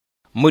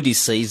Moody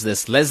says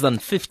there's less than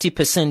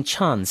 50%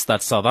 chance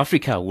that South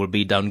Africa will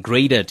be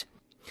downgraded.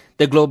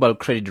 The global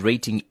credit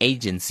rating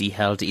agency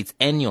held its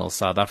annual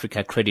South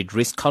Africa Credit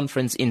Risk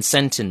Conference in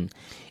Sandton.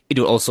 It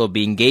will also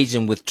be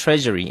engaging with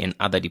Treasury and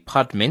other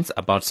departments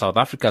about South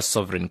Africa's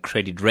sovereign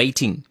credit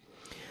rating.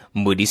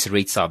 Moody's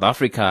rates South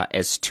Africa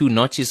as 2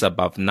 notches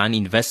above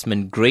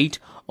non-investment grade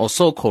or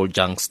so-called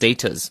junk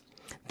status.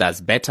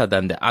 That's better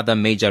than the other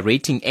major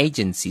rating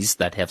agencies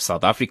that have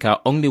South Africa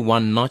only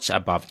 1 notch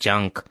above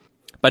junk.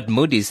 But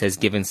Moody's has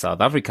given South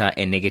Africa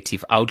a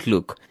negative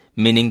outlook,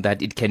 meaning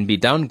that it can be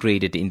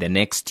downgraded in the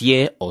next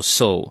year or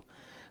so.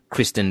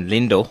 Kristen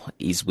Lindo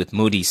is with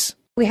Moody's.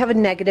 We have a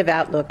negative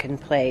outlook in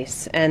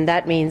place, and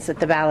that means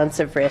that the balance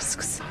of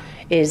risks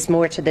is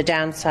more to the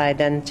downside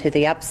than to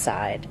the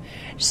upside.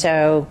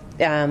 So,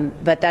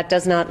 but that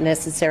does not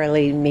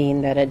necessarily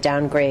mean that a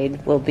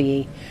downgrade will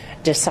be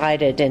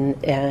decided in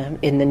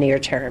the near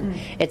term.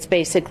 It's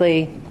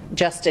basically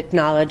just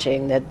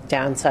acknowledging the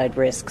downside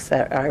risks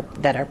that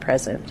are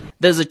present.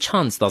 There's a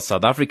chance that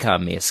South Africa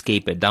may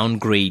escape a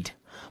downgrade.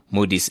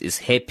 Moody's is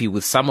happy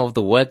with some of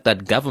the work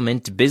that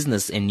government,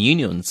 business and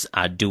unions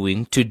are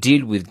doing to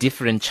deal with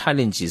different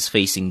challenges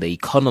facing the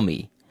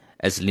economy,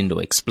 as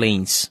Lindo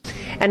explains.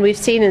 And we've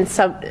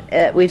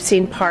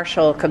seen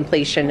partial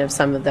completion of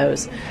some of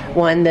those.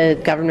 One, the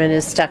government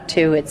is stuck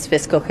to its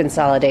fiscal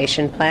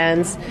consolidation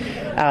plans.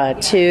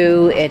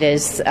 2, it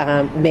has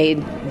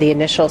made the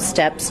initial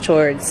steps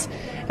towards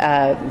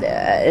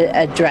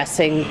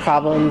addressing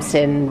problems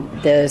in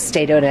the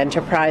state-owned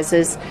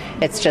enterprises.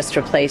 It's just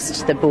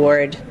replaced the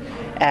board,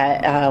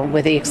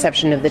 with the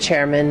exception of the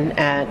chairman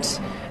at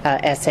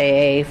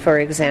SAA, for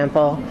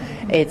example.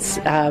 It's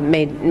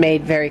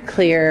made very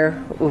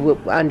clear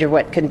under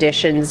what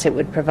conditions it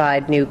would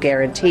provide new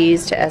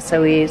guarantees to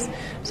SOEs,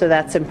 so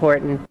that's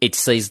important. It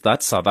says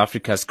that South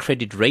Africa's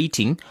credit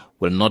rating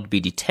will not be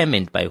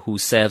determined by who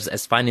serves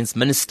as finance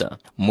minister.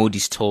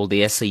 Moody's told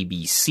the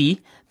SABC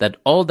that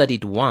all that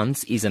it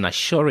wants is an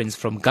assurance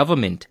from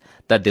government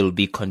that there will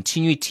be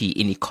continuity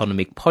in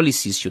economic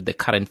policies should the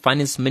current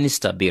finance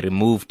minister be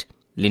removed.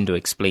 Lindo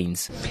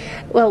explains.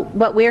 Well,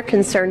 what we're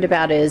concerned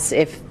about is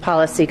if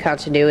policy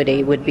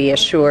continuity would be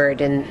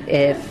assured and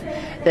if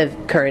the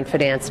current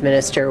finance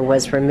minister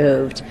was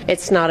removed.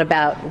 It's not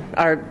about,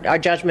 our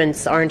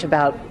judgments aren't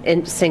about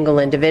single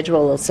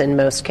individuals in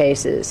most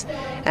cases,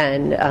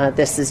 and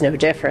this is no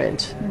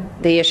different.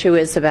 The issue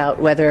is about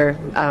whether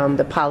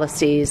the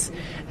policies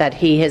that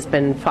he has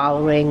been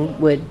following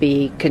would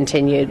be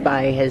continued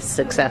by his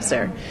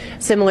successor.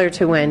 Similar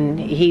to when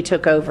he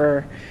took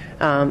over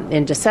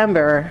in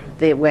December,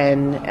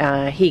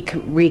 when he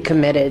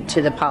recommitted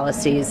to the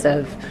policies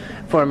of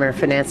former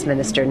Finance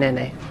Minister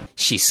Nene.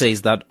 She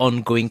says that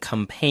ongoing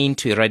campaign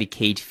to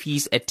eradicate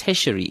fees at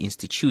tertiary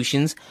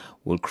institutions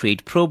will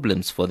create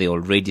problems for the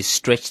already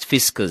stretched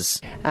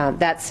fiscus.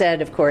 That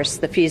said, of course,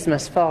 the fees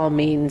must fall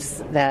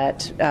means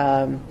that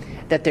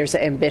that there's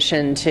an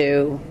ambition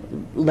to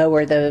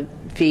lower the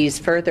fees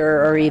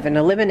further or even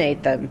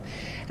eliminate them.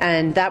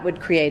 And that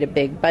would create a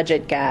big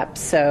budget gap.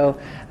 So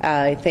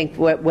I think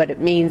what it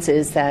means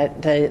is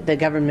that the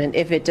government,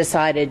 if it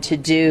decided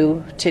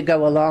to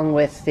go along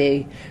with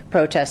the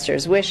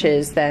protesters'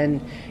 wishes,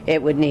 then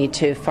it would need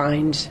to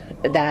find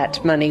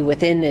that money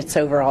within its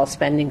overall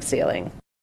spending ceiling.